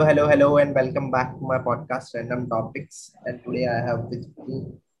Hello, and welcome back to my podcast, Random Topics. And today I have with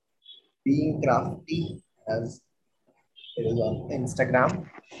me Being Crafty, as it is on Instagram.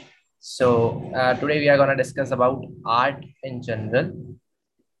 Today we are going to discuss about art in general.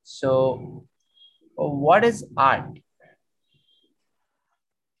 What is art?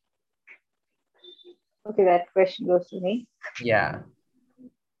 Okay, that question goes to me. Yeah,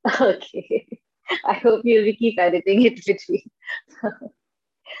 Okay. I hope you'll keep editing it between.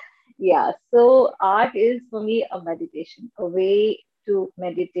 Yeah, so art is for me a meditation, a way to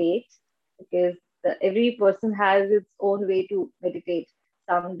meditate because every person has its own way to meditate.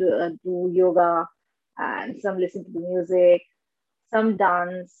 Some do yoga and some listen to the music, some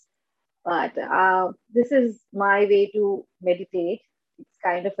dance. But this is my way to meditate. It's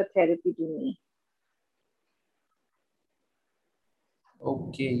kind of a therapy to me.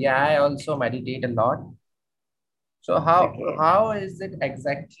 okay. Yeah, I also meditate a lot. So Okay. how is it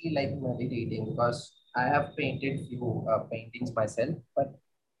exactly like meditating? Because I have painted few paintings myself, but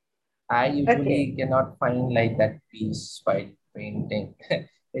I Okay. usually cannot find like that peace while painting.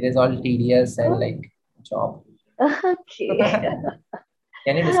 It is all tedious and Oh, like job. okay.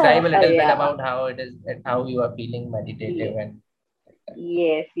 Can you describe a little bit Yeah. about how it is, how you are feeling meditative Yes. and like that?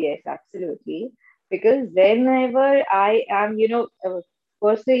 Yes, absolutely. Because whenever I am,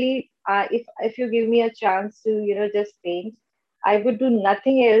 personally, if you give me a chance to, just paint, I would do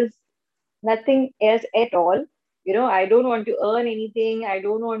nothing else at all. I don't want to earn anything. I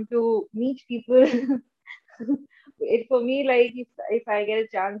don't want to meet people. It for me, like if I get a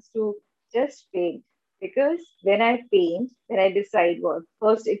chance to just paint, because when I decide what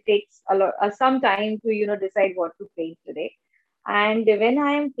first, it takes a lot, some time to decide what to paint today. And when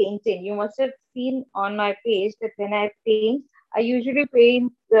I am painting, you must have seen on my page that when I paint, I usually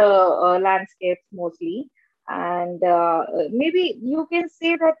paint the landscapes mostly. And maybe you can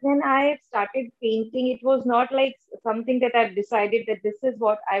say that when I started painting, it was not like something that I've decided that this is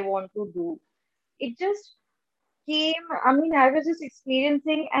what I want to do. It just came, I mean, I was just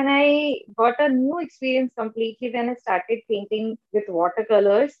experiencing and I got a new experience completely when I started painting with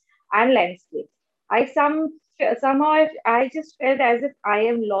watercolors and landscapes. I somehow I just felt as if I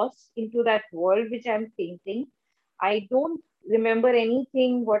am lost into that world which I'm painting. I don't remember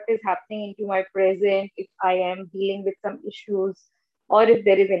anything what is happening into my present, if I am dealing with some issues or if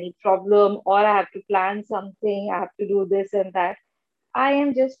there is any problem or I have to plan something, I have to do this and that. I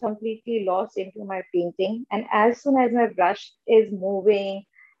am just completely lost into my painting. And as soon as my brush is moving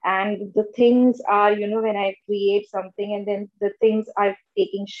and the things are, when I create something and then the things are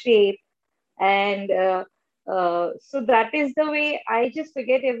taking shape, and so that is the way I just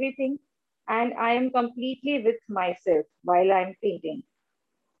forget everything and I am completely with myself while I'm painting.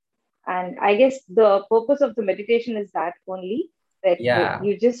 And I guess the purpose of the meditation is that only that Yeah,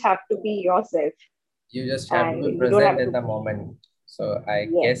 you just have to be yourself you just have to and be you don't present have in to, the moment. So I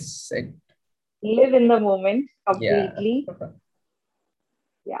yes, guess it, live in the moment yeah. completely.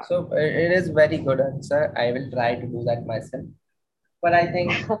 Yeah. So it is very good answer. I will try to do that myself. But I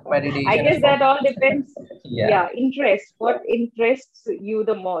think I meditation is guess that for, all depends. yeah, Yeah, interest. What interests you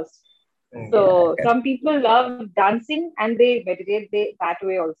the most? yeah, So some people love dancing and they meditate that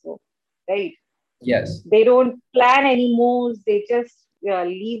way also, right? yes. They don't plan any moves. They just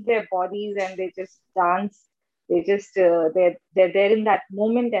leave their bodies and they just dance. They're there in that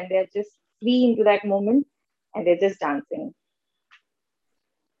moment and they're just free into that moment and they're just dancing.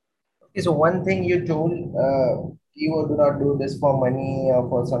 Okay, so one thing you told, you do not do this for money or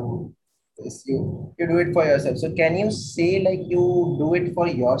for some, this you do it for yourself. So can you say like you do it for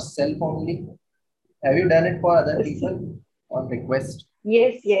yourself only? Have you done it for other people on request?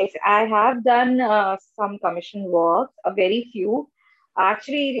 Yes, I have done some commission work, a very few.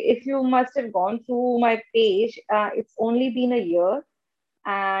 Actually, if you must have gone through my page, it's only been a year.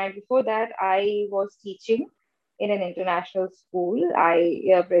 And before that, I was teaching in an international school.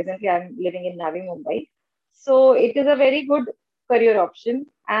 Presently I'm living in Navi, Mumbai. So it is a very good career option.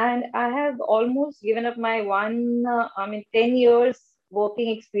 And I have almost given up my 10 years working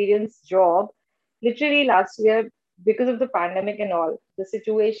experience job literally last year because of the pandemic and all. The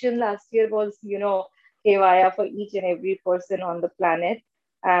situation last year was, haywire for each and every person on the planet.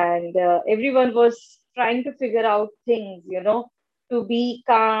 And everyone was trying to figure out things, to be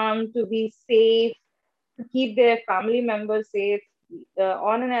calm, to be safe, to keep their family members safe.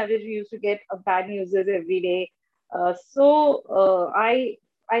 On an average, we used to get bad news every day. I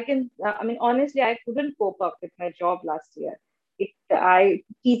mean, honestly, I couldn't cope up with my job last year.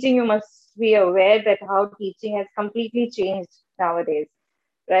 Teaching, you must be aware that how teaching has completely changed nowadays,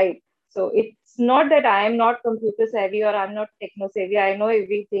 right? So it's not that I am not computer savvy or I'm not techno savvy. I know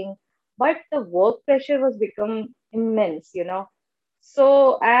everything, but the work pressure was become immense.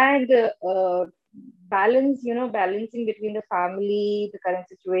 So and balance, balancing between the family, the current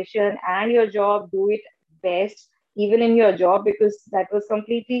situation, and your job. Do it best, even in your job, because that was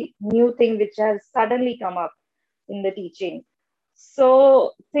completely new thing which has suddenly come up in the teaching.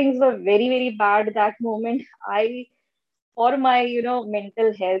 So things were very, very bad that moment. I, for my,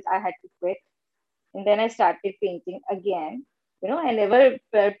 mental health, I had to quit. And then I started painting again. I never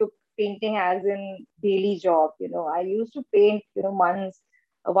took painting as in daily job. I used to paint,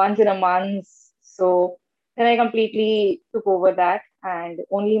 once in a month. So then I completely took over that, and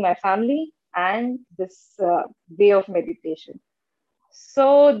only my family and this way of meditation.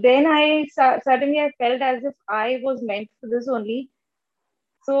 So then suddenly I felt as if I was meant for this only.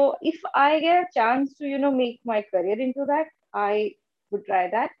 So if I get a chance to, make my career into that, I would try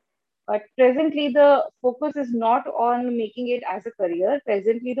that. But presently, the focus is not on making it as a career.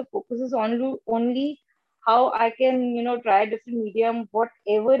 Presently, the focus is on only how I can, try different medium,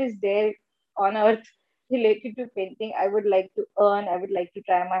 whatever is there on earth related to painting. I would like to earn. I would like to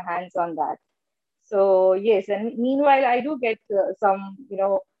try my hands on that. So yes, and meanwhile, I do get some,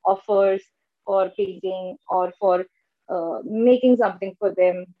 offers for painting or for making something for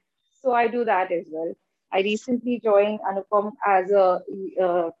them. So I do that as well. I recently joined Anupam as uh,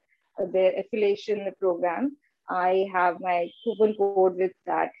 their affiliation program. I have my coupon code with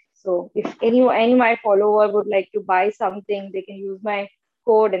that. So if any my follower would like to buy something, they can use my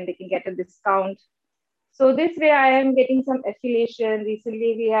code and they can get a discount. So this way I am getting some affiliation.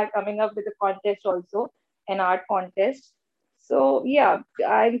 Recently we are coming up with a contest also, an art contest. So yeah,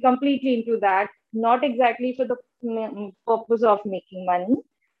 I'm completely into that. Not exactly for the purpose of making money,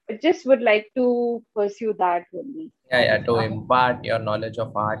 but just would like to pursue that only Yeah, as yeah, of to now. impart your knowledge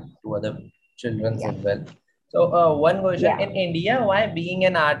of art to other children Yeah, as well. So, one question yeah. in India, why being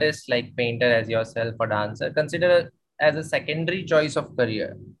an artist like painter as yourself or dancer considered as a secondary choice of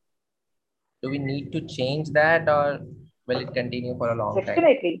career? Do we need to change that, or will it continue for a long time?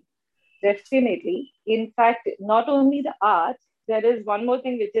 Definitely. Definitely. In fact, not only the art, there is one more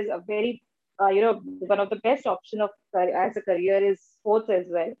thing which is a very, one of the best option of as a career is sports as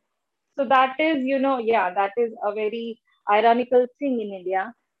well. So that is, yeah, that is a very ironical thing in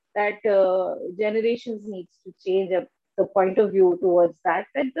India that generations needs to change the point of view towards that.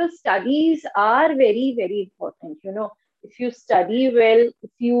 That the studies are very, very important. If you study well,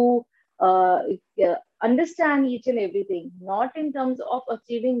 if you uh, understand each and everything, not in terms of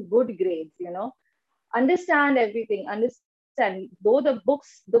achieving good grades, understand everything, understand, though the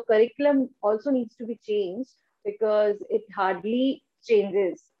books, the curriculum also needs to be changed because it hardly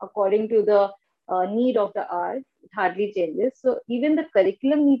changes according to the need of the art. It hardly changes. So even the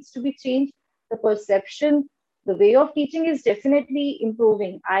curriculum needs to be changed. The perception, the way of teaching is definitely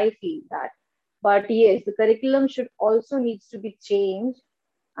improving. I feel that. But yes, the curriculum should also needs to be changed,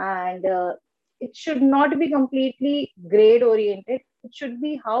 and it should not be completely grade oriented. It should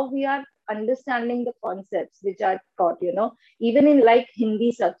be how we are understanding the concepts which are taught. Even in like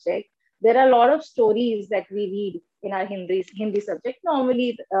Hindi subject, there are a lot of stories that we read in our Hindi subject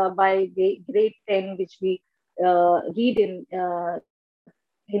normally by grade 10, which we read in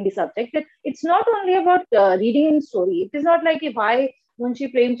Hindi subject. That it's not only about reading in story. It is not like if I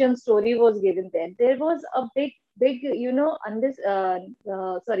Munshi Premchand's story was given there. There was a big,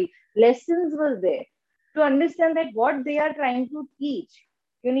 sorry, lessons was there to understand that what they are trying to teach.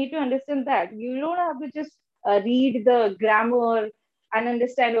 You need to understand that. You don't have to just read the grammar and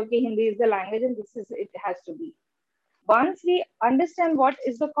understand, okay, Hindi is the language and this is it has to be. Once we understand what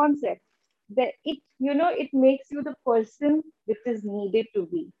is the concept, that it makes you the person which is needed to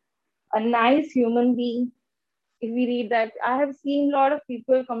be. A nice human being. If we read that, I have seen a lot of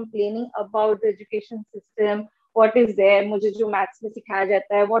people complaining about the education system. What is there? मुझे जो maths में सिखाया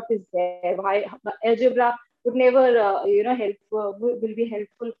जाता है, what is there? Why algebra would never, will be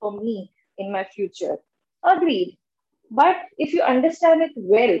helpful for me in my future. Agreed. But if you understand it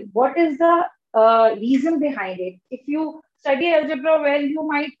well, what is the reason behind it? If you study algebra well,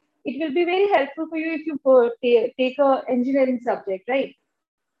 it will be very helpful for you if you take a engineering subject, right?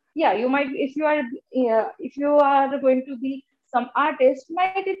 Yeah, you might, if you are going to be some artist,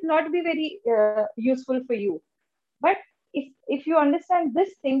 might it not be very useful for you. But if you understand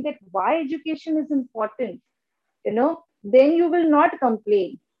this thing, that why education is important, then you will not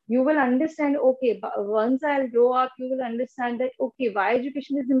complain. You will understand, okay, once I'll grow up, you will understand that, okay, why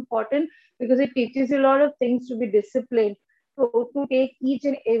education is important, because it teaches you a lot of things to be disciplined, to take each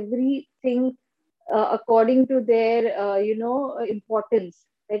and everything according to their, importance.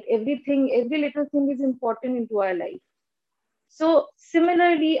 Like everything, every little thing is important into our life. So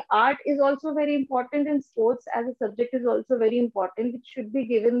similarly, art is also very important, and sports as a subject is also very important. It should be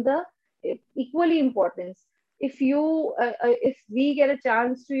given the equally importance. If we get a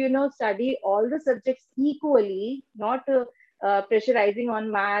chance to study all the subjects equally, not pressurizing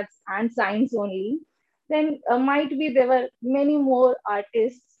on maths and science only, then might be there were many more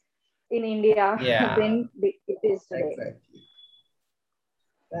artists in India Yeah, it is today. exactly.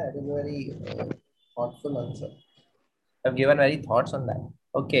 That is very thoughtful answer. I've given very thoughts on that.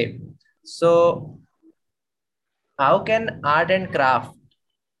 Okay, so how can art and craft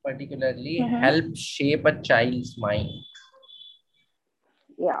particularly Hmm. help shape a child's mind?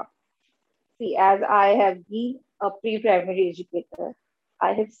 Yeah. See, as I have been a pre-primary educator,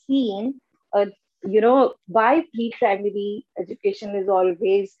 I have seen, why pre-primary education is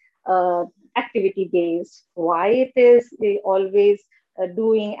always activity based, why it is always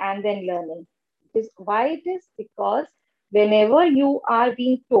doing and then learning. Is why it is because whenever you are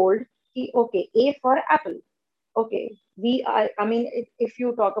being told, okay, A for apple, okay, I mean, if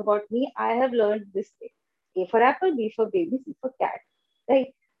you talk about me, I have learned this thing. A for apple, B for baby, C for cat,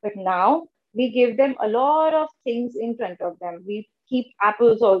 right? But now we give them a lot of things in front of them. We keep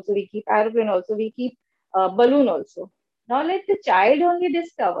apples also, we keep aeroplane also, we keep balloon also. Now let the child only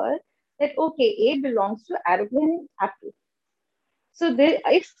discover that, okay, A belongs to aeroplane and apple. So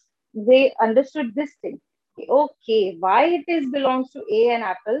if they understood this thing, okay, why it is belongs to A and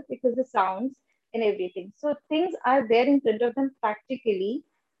apple because the sounds and everything. So things are there in front of them practically.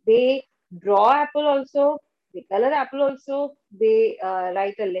 They draw apple also, they color apple also, they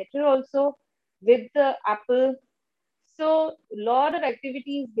write a letter also with the apple. So lot of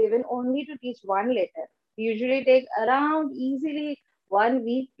activities given only to teach one letter. Usually take around easily 1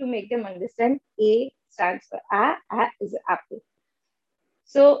 week to make them understand A stands for A is apple.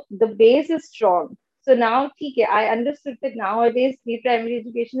 So the base is strong. So now, okay, I understood that nowadays pre-primary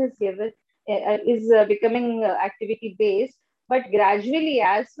education is given is becoming activity based, but gradually,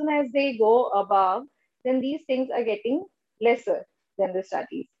 as soon as they go above, then these things are getting lesser than the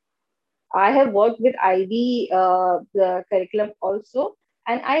studies. I have worked with IB the curriculum also,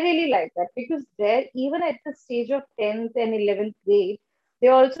 and I really like that because there, even at the stage of 10th and 11th grade, they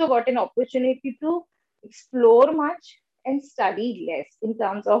also got an opportunity to explore much and study less in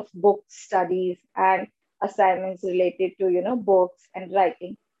terms of book studies and assignments related to books and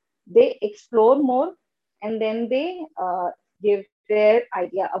writing. They explore more, and then they give their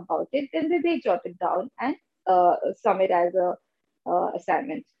idea about it, then they jot it down and submit as a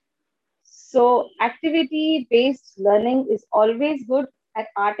assignment. So activity based learning is always good, at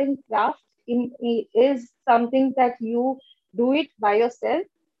art and craft is something that you do it by yourself,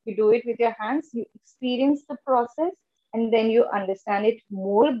 you do it with your hands, you experience the process, and then you understand it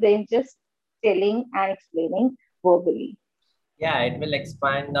more than just telling and explaining verbally. Yeah, it will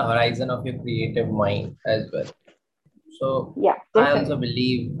expand the horizon of your creative mind as well. So Yeah, I also definitely.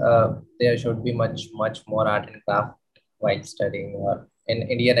 believe there should be much more art and craft while studying or in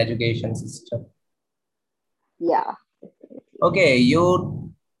Indian education system. Yeah, definitely. Okay,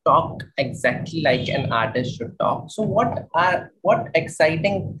 you talk exactly like an artist should talk. So what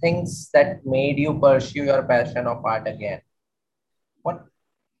exciting things that made you pursue your passion of art again? What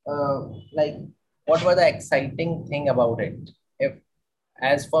uh, like what were the exciting thing about it? If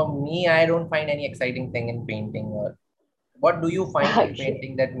as for me, I don't find any exciting thing in painting. Or what do you find in Okay.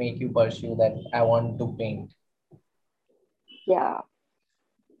 painting that make you pursue that I want to paint? Yeah.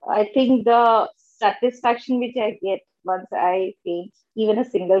 I think the satisfaction which I get once I paint even a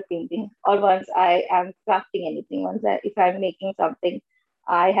single painting, or once I am crafting anything, if I'm making something,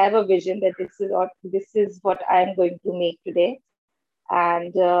 I have a vision that this is what I'm going to make today.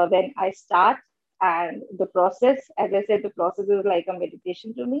 And when I start, and the process, as I said, the process is like a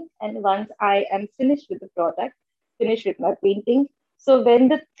meditation to me. And once I am finished with the product, finished with my painting, so when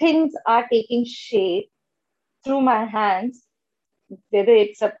the things are taking shape through my hands, whether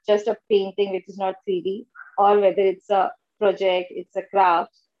it's just a painting which is not 3D, or whether it's a project, it's a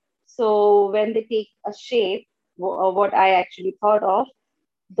craft. So when they take a shape, what I actually thought of,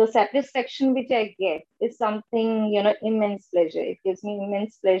 the satisfaction which I get is something, immense pleasure. It gives me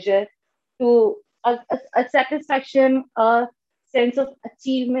immense pleasure to a satisfaction, a sense of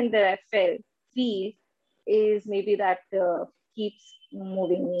achievement that I feel is maybe that keeps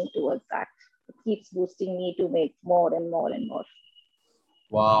moving me towards that. It keeps boosting me to make more and more and more.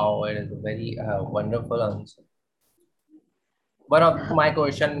 Wow, it is a very wonderful answer. One of my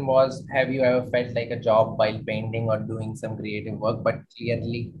question was, have you ever felt like a job while painting or doing some creative work? But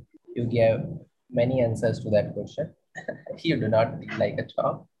clearly, you gave many answers to that question. You do not feel like a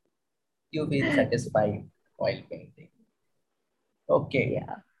job. You feel satisfied while painting. Okay.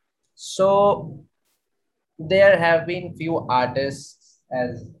 Yeah, So there have been few artists,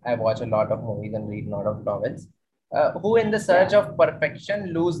 as I watch a lot of movies and read a lot of novels, who in the search yeah. of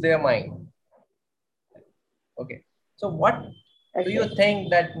perfection lose their mind. Okay. So what do you Okay.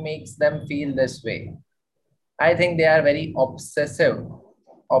 think that makes them feel this way? I think they are very obsessed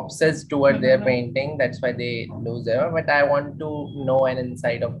toward their Mhm. painting. That's why they lose their. But I want to know an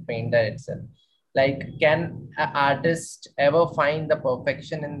insight of painter itself. Like, can an artist ever find the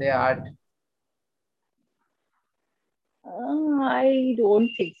perfection in their art? I don't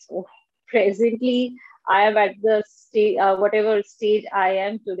think so. Presently, I am at the stage, whatever stage I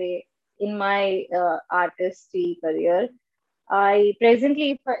am today in my artistry career. I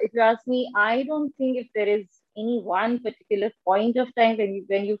presently, if you ask me, I don't think if there is any one particular point of time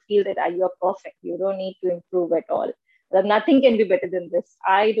when you feel that you are perfect, you don't need to improve at all. That nothing can be better than this.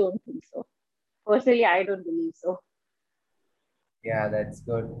 I don't think so. Personally, I don't believe so. Yeah, that's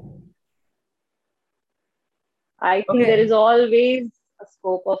good. I think there is Okay. always a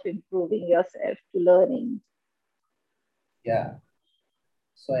scope of improving yourself to learning. Yeah.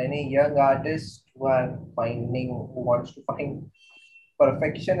 So any young artist who are who wants to find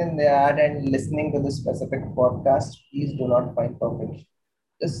perfection in their art and listening to this specific podcast, please do not find perfection.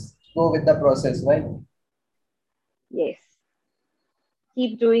 Just go with the process, right? Yes,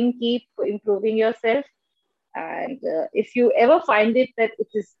 keep doing, keep improving yourself. And if you ever find it that it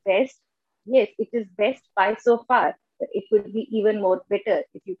is best, yes, it is best by so far, but it would be even more better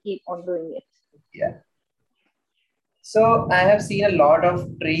if you keep on doing it. Yeah. So I have seen a lot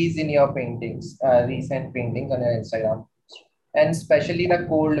of trees in your paintings, recent paintings on your Instagram, and especially the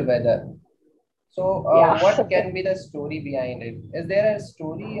cold weather. So Yeah. what can be the story behind it? Is there a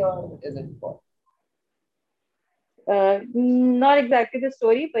story or is it what? Not exactly the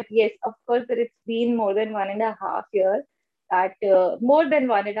story, but yes, of course, that it's been more than 1.5 years. That more than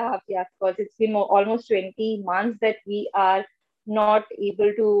 1.5 years, of course, it's been almost 20 months that we are not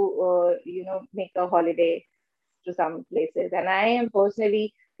able to, make a holiday to some places. And I am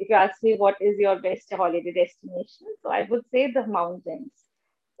personally, if you ask me what is your best holiday destination, so I would say the mountains.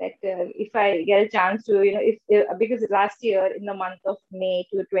 That if I get a chance to, if because last year in the month of May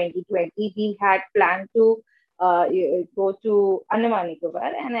to 2020, we had planned to go to Andaman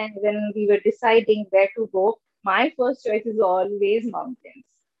Nicobar, and then when we were deciding where to go, my first choice is always mountains.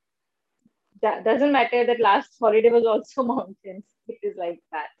 That doesn't matter that last holiday was also mountains. It is like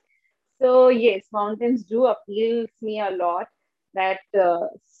that. So yes, mountains do appeals me a lot. That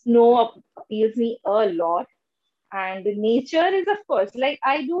appeals me a lot, and the nature is, of course, like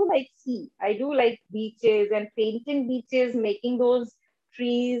I do like sea, I do like beaches and painting beaches, making those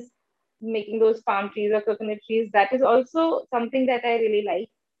trees, making those palm trees or coconut trees. That is also something that I really like.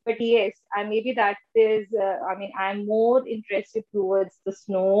 But yes, I maybe that is I mean, I'm more interested towards the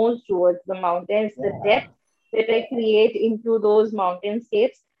snows, towards the mountains, the Yeah. depth that I create into those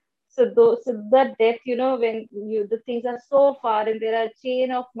mountainscapes. So that depth, when the things are so far and there are a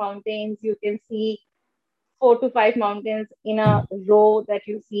chain of mountains, you can see 4 to 5 mountains in a row that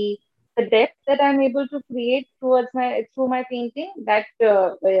you see. The depth that I'm able to create through my painting, that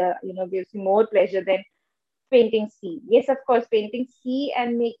gives me more pleasure than painting sea. Yes, of course, painting sea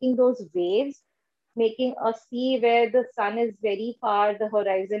and making those waves, making a sea where the sun is very far, the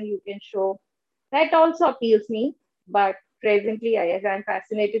horizon you can show. That also appeals me. But presently, yes, I'm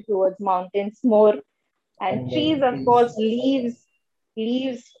fascinated towards mountains more, and And trees, of trees. course, leaves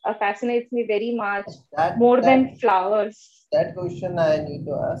fascinates me very much That more than that flowers. that question I need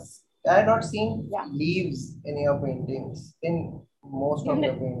to ask. I have not seen Yeah, leaves in your paintings, in most you of know,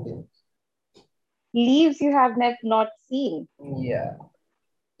 your paintings. leaves you have not seen. Yeah.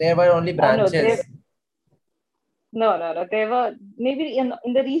 There were only No, branches. no. There were maybe in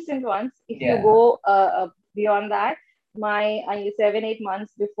the recent ones. If you Yeah. go beyond that, my 7 8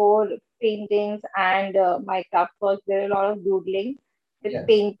 months before paintings and my craft work, there are a lot of doodling with Yes.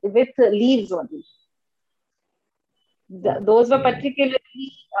 paint with leaves only. Those were Okay. particularly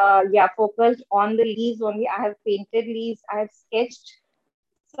focused on the leaves only. I have painted leaves, I have sketched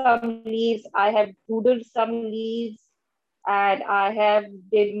some leaves, I have doodled some leaves, and I have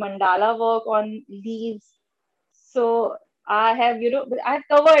did mandala work on leaves. So I have, but I have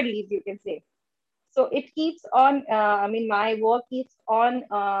covered leaves, you can say. So it keeps on, I mean, my work keeps on,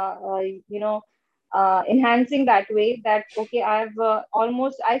 enhancing that way that, okay, I've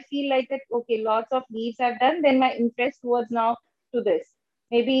almost, I feel like that, okay, lots of leaves I've done, then my interest towards now to this.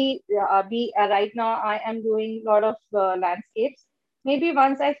 Maybe right now I am doing a lot of landscapes. Maybe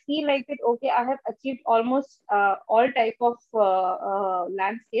once I feel like that, okay, I have achieved almost all type of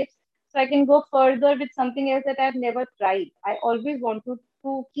landscapes, so I can go further with something else that I've never tried. I always want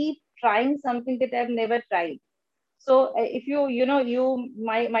to keep trying something that I've never tried. So if you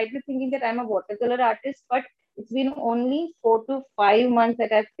might be thinking that I'm a watercolor artist, but it's been only 4 to 5 months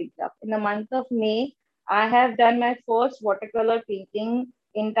that I've picked up. In the month of May, I have done my first watercolor painting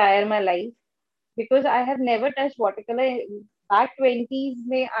entire my life, because I have never touched watercolor. Back 20s,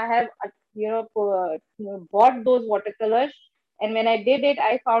 may I have bought those watercolors, and when I did it,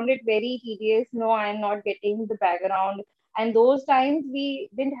 I found it very tedious. No, I am not getting the background. And those times we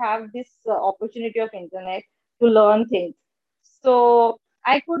didn't have this opportunity of internet to learn things, so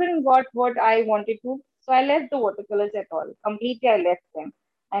I couldn't got what I wanted to. So I left the watercolors at all. Completely, I left them,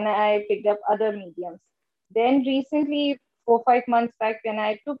 and I picked up other mediums. Then recently, 4 5 months back, when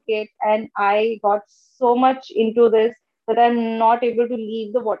I took it, and I got so much into this that I'm not able to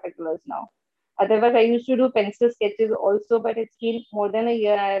leave the watercolors now. Otherwise, I used to do pencil sketches also, but it's been more than a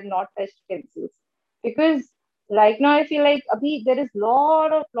year I have not touched pencils, because right now I feel like abhi, there is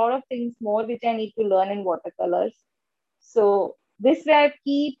lot of things more which I need to learn in watercolors. So this way I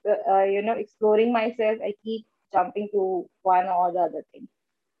keep exploring myself. I keep jumping to one or the other thing.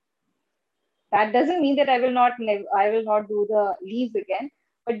 That doesn't mean that I will not do the leaves again.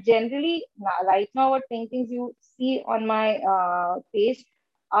 But generally, right now, what paintings you see on my page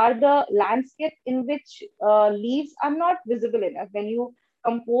are the landscape in which leaves are not visible enough. When you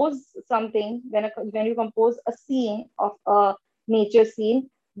compose something, when you compose a scene of a nature scene,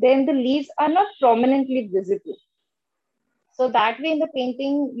 then the leaves are not prominently visible. So that way, in the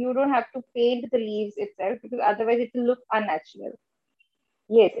painting, you don't have to paint the leaves itself, because otherwise it will look unnatural.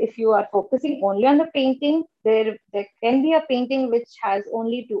 Yes, if you are focusing only on the painting, there can be a painting which has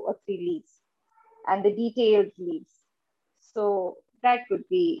only 2 or 3 leaves and the detailed leaves. So that could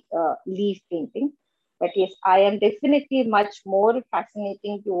be leaf painting. But yes, I am definitely much more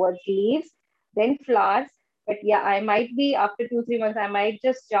fascinating towards leaves than flowers. But yeah, I might be after 2 3 months, I might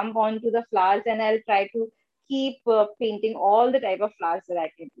just jump onto the flowers and I'll try to keep painting all the type of flowers that I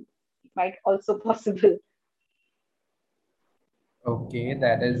can do. It might also possible. Okay,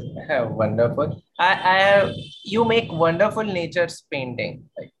 that is wonderful. You make wonderful nature's painting.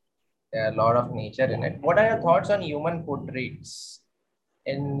 Like there are a lot of nature in it. What are your thoughts on human portraits?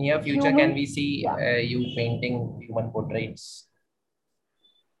 In near future, can Human, we see yeah. you painting human portraits?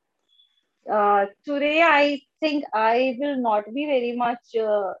 Today, I think I will not be very much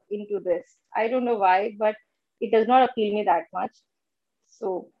into this. I don't know why, but it does not appeal me that much.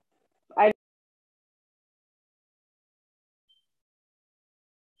 So I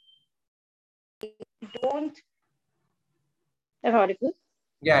don't. Am I audible?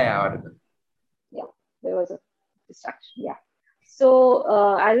 Yeah, yeah, audible. Yeah, there was a distraction. Yeah.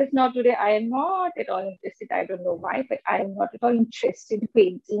 So as of now, today, I am not at all interested. I don't know why, but I am not at all interested in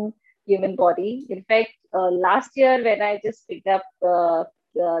painting human body. In fact, last year when I just picked up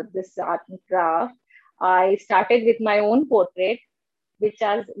this art and craft, I started with my own portrait, which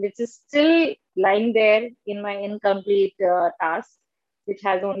is still lying there in my incomplete task, which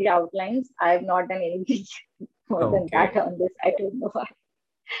has only outlines. I have not done anything more than that Okay. on this. I don't know why.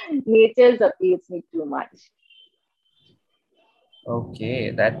 Nature's appeals me too much.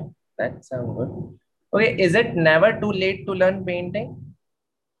 Okay, that sounds good. Okay, is it never too late to learn painting?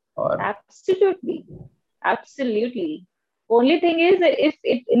 Or Absolutely. Absolutely. Only thing is that if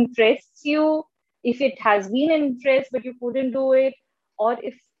it interests you, if it has been an interest but you couldn't do it, or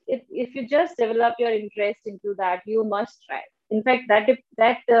if you just develop your interest into that, you must try. In fact, that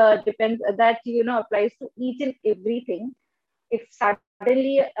depends. That applies to each and everything. If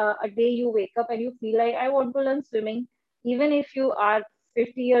suddenly a day you wake up and you feel like I want to learn swimming, even if you are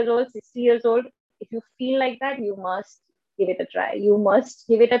 50 years old, 60 years old, if you feel like that, you must give it a try. You must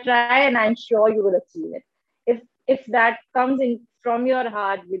give it a try, and I'm sure you will achieve it. If that comes in from your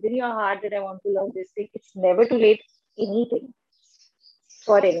heart, within your heart, that I want to learn this thing, it's never too late. Anything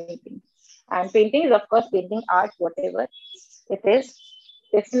for anything. And painting is, of course, painting art, whatever it is.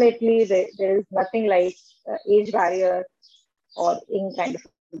 Definitely, there is nothing like age barrier or any kind of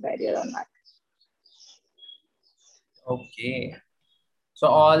a barrier on that. okay. So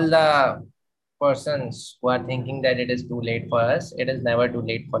all the persons who are thinking that it is too late for us, it is never too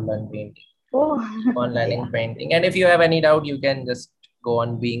late for learn painting. Oh, Keep on yeah, learning painting. And if you have any doubt, you can just go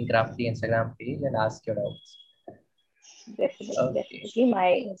on Being Crafty Instagram page and ask your doubts. definitely, Okay. definitely.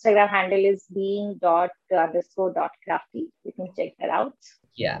 My Instagram handle is being dot underscore dot crafty. You can check that out.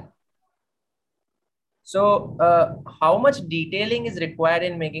 Yeah. So, how much detailing is required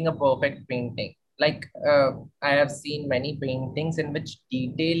in making a perfect painting? like I have seen many paintings in which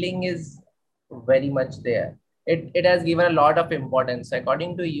detailing is very much there. It has given a lot of importance.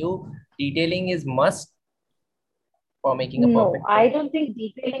 According to you, detailing is must for making a No, perfect I painting. don't think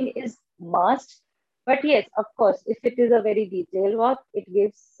detailing is must. But yes, of course, if it is a very detailed work, it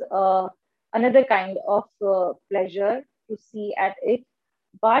gives another kind of pleasure to see at it.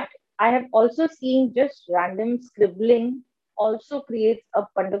 But I have also seen just random scribbling also creates a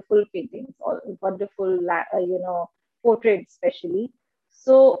wonderful paintings or wonderful, portrait especially.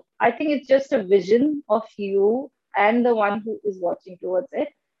 So I think it's just a vision of you and the one who is watching towards it.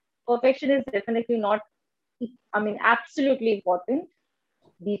 Perfection is definitely not, I mean, absolutely important.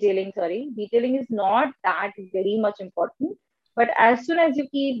 Detailing is not that very much important. But as soon as you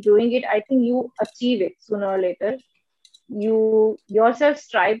keep doing it, I think you achieve it sooner or later. You yourself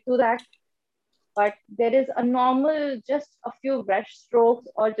strive to that, but there is a normal, just a few brush strokes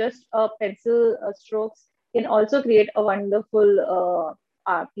or just a pencil strokes can also create a wonderful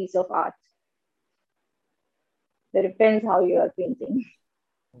piece of art. It depends how you are painting.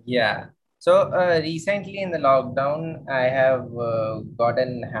 Yeah. So recently in the lockdown, I have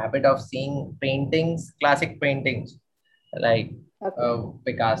gotten habit of seeing paintings, classic paintings like Okay.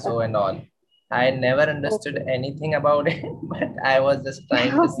 Picasso Okay. and all. I never understood Okay. anything about it, but I was just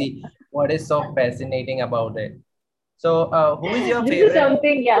trying to see what is so fascinating about it. So, who is your This is favorite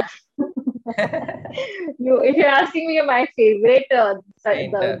something, yeah. If you're asking me my favorite,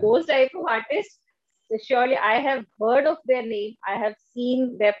 painter? those type of artists, so surely I have heard of their name. I have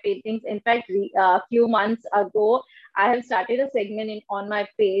seen their paintings. In fact, a few months ago, I have started a segment on my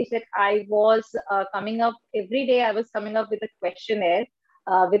page that I was coming up every day. I was coming up with a questionnaire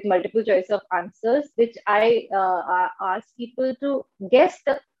with multiple choice of answers, which I ask people to guess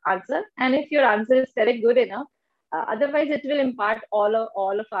the answer, and if your answer is correct, good enough. Otherwise, it will impart all of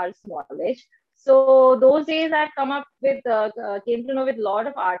our knowledge. So those days I come up with came to know with a lot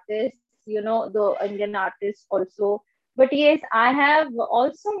of artists, the Indian artists also. But yes, I have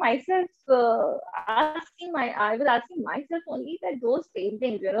also myself I was asking myself only that those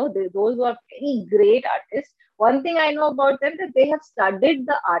paintings, those who are very great artists. One thing I know about them that they have studied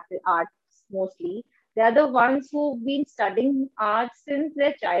the arts mostly. They are the ones who've been studying art since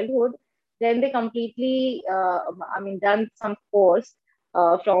their childhood. Then they completely, done some course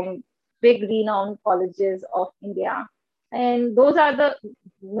from big renowned colleges of India. And those are the,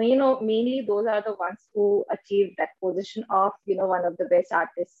 mainly those are the ones who achieved that position of, one of the best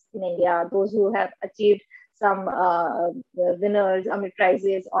artists in India, those who have achieved some winners,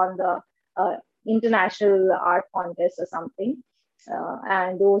 prizes on the uh, international art contest or something,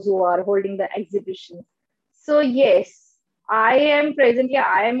 and those who are holding the exhibitions. So yes, I am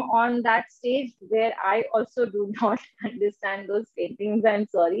on that stage where I also do not understand those paintings. I'm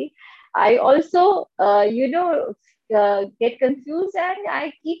sorry. I also, get confused and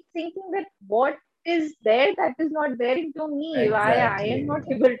I keep thinking that what is there that is not there into me? Why I am Exactly. not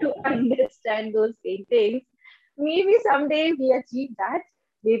able to understand those paintings? Maybe someday we achieve that.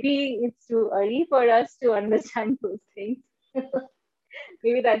 Maybe it's too early for us to understand those things.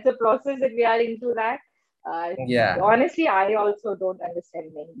 Maybe that's a process that we are into that. Uh, Yeah, Honestly, I also don't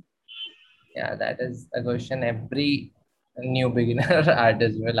understand many. yeah, that is a question every new beginner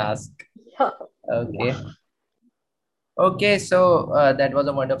artist will ask. Yeah. Okay. Okay, so that was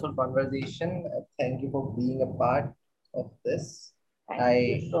a wonderful conversation. Thank you for being a part of this. Thank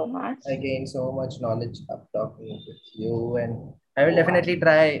you I so much. I gained so much knowledge of talking with you, and I will Oh, definitely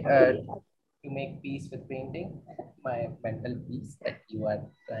try I'm really happy. to make peace with painting, my mental peace that you are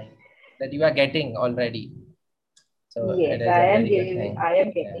trying, that you are getting already. So it Yes, is a very good thing. I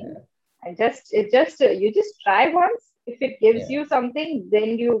am getting. Yeah, You just try once. If it gives yeah, you something,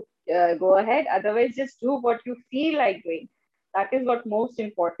 then you go ahead. Otherwise, just do what you feel like doing. That is what most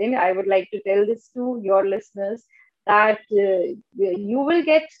important. I would like to tell this to your listeners that you will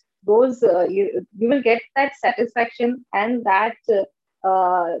get you will get that satisfaction and that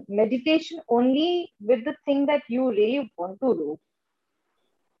meditation only with the thing that you really want to do.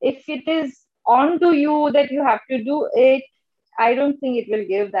 If it is on to you that you have to do it, I don't think it will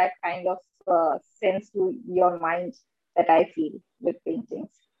give that kind of sense to your mind that I feel with paintings.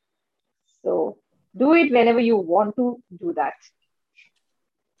 So do it whenever you want to do that.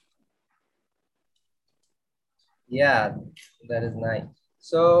 yeah, that is nice.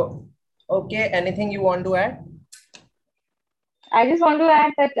 So, okay, anything you want to add? I just want to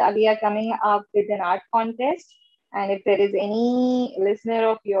add that we are coming up with an art contest. And if there is any listener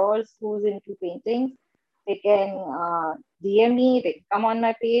of yours who's into paintings, they can DM me, they can come on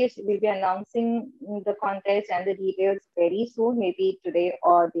my page. We'll be announcing the contest and the details very soon, maybe today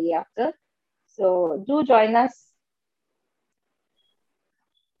or the day after. So do join us.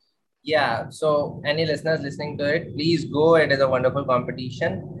 Yeah, so any listeners listening to it, please go. It is a wonderful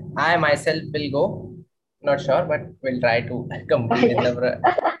competition. I myself will go. Not sure, but we'll try to compete in Yeah, the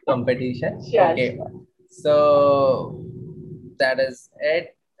competition. sure, Okay, sure. so that is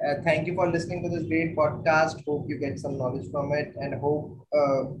it. Thank you for listening to this great podcast. Hope you get some knowledge from it, and hope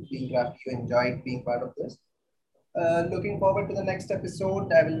being crafty you enjoyed being part of this. Looking forward to the next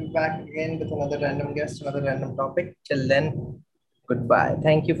episode. I will be back again with another random guest, another random topic. Till then, goodbye.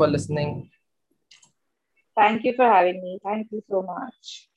 Thank you for listening. Thank you for having me. Thank you so much.